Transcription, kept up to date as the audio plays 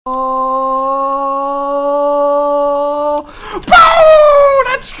Oh,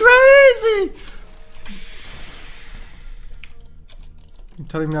 bro, that's crazy! You're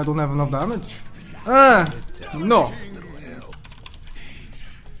telling me I don't have enough damage? No.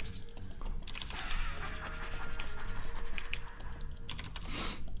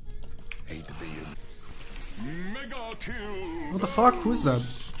 What the fuck? Who's that?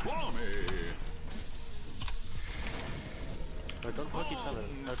 Don't fuck each other.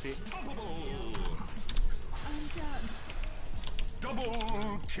 RP.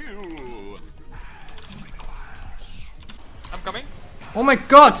 Double kill. I'm coming. Oh my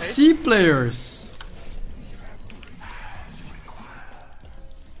god, C players!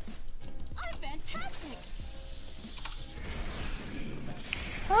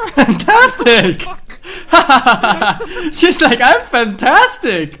 I'm fantastic. Fantastic! She's like, I'm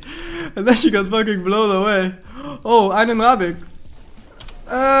fantastic! And then she got fucking blown away. Oh, einen Rabik.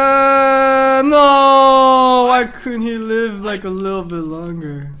 No! Why couldn't he live like a little bit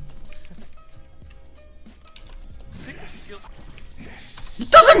longer? He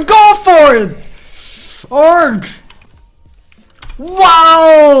doesn't go for it! Org!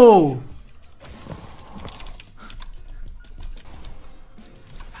 Wow!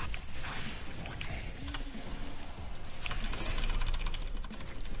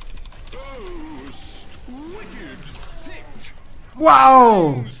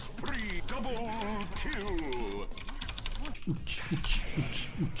 Wow! Double kill.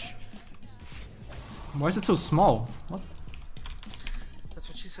 Why is it so small? What? That's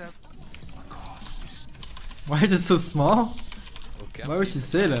what she said. Why is it so small? Okay. Why would she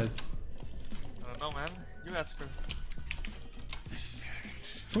say that? I don't know, man. You ask her. I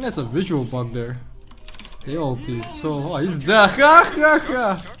think that's a visual bug there. The ulti is so... Oh, he's there! Ha, ha,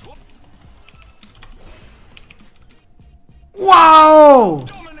 ha. Wow!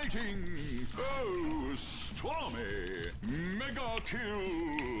 Dominating. Oh, stormy. Mega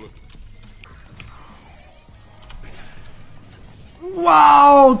kill.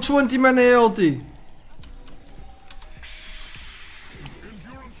 Wow! 20 mana ulti!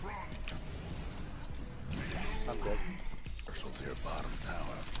 Endurance run. I'm dead. Their bottom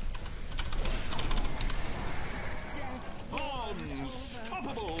tower.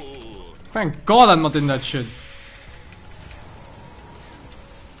 Unstoppable. Thank God I'm not in that shit.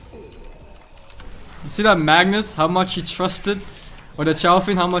 You see that Magnus? How much he trusted? Or the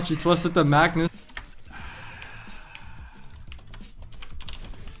Chalfin, how much he trusted the Magnus?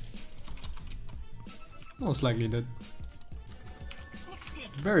 Most likely dead.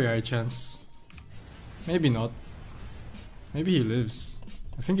 Very high chance. Maybe not. Maybe he lives.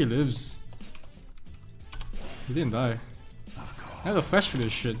 I think he lives. He didn't die. I had a flash for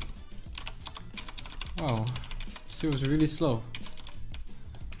this shit. Wow. This was really slow.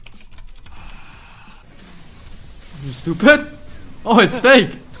 You stupid? Oh, it's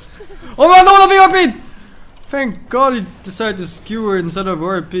fake! Oh no, I don't wanna be RP'd! Thank God he decided to skewer instead of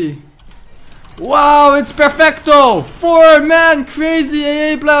RP. Wow, it's perfecto! 4-man crazy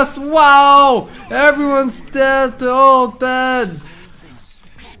AA blast! Wow! Everyone's dead, they're all dead!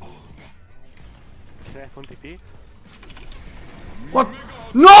 Okay, one TP. What?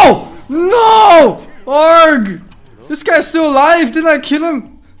 No! No! Org! This guy's still alive, didn't I kill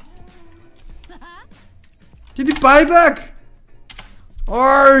him? Did he buy back?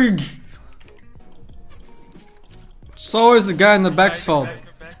 Org! So is the guy in the back's fault.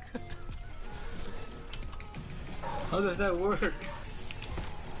 How does that work?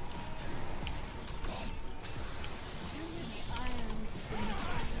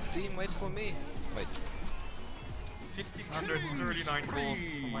 Team, wait for me. Wait. 1539 gold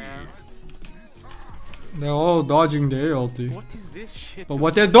on my ass. They're all dodging the ulti. What is this shit? But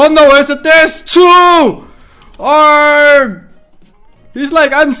what they don't know is that there's two! Org! He's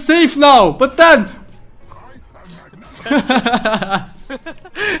like, I'm safe now, but then...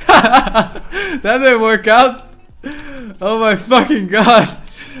 That didn't work out. Oh my fucking god.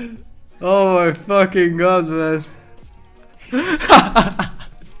 Oh my fucking god, man.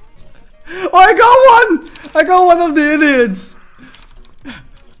 Oh, I got one! I got one of the idiots.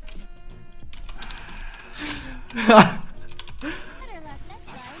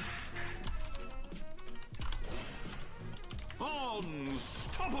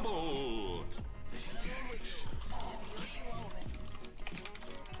 Unstoppable.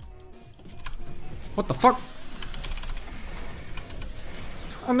 What the fuck?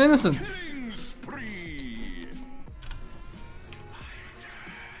 I'm innocent. Killing spree.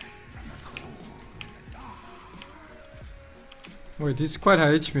 Wait, he's quite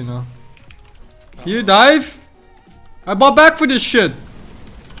high HP now. Can you dive? I bought back for this shit.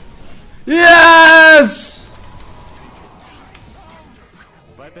 Yes!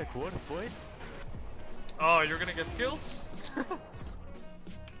 Buyback worth, boys? Oh, you're gonna get kills?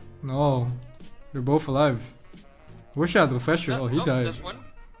 No. They're both alive. Wish I had Refresher. Oh, he died. There's one.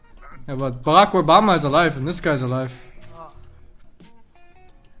 Yeah, but Barack Obama is alive and this guy's alive. Ah.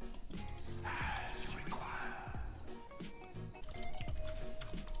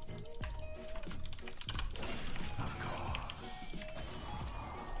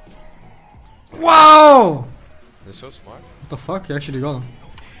 Wow! They're so smart. What the fuck? He actually got him.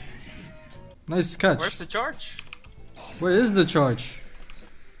 Nice catch. Where's the charge? Where is the charge?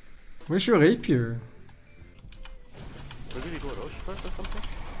 Where's your rapier? Maybe we go Roche first or something?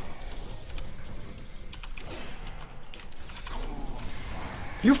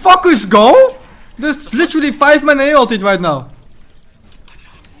 You fuckers go? There's literally 5 men ulted right now.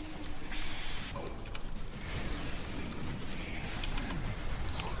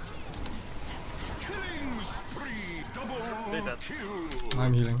 Killing spree. They Double dead. kill.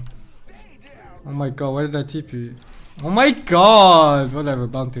 I'm healing. Oh my god, why did I TP? Oh my god! Whatever,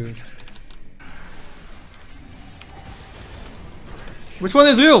 bounty. Which one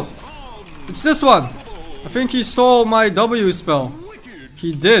is real? It's this one! I think he stole my W spell.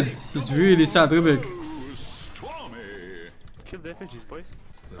 He did. He's really sad, Rubik. Stormy. Kill the effigies, boys.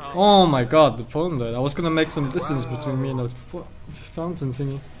 Oh my god, the phone died. I was gonna make some distance between me and the fountain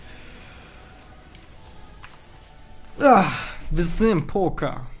thingy. Ah, wir sind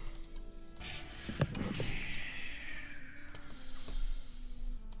Poker.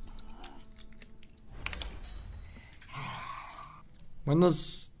 When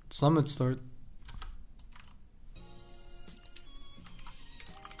does Summit start?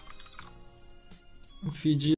 Fiji.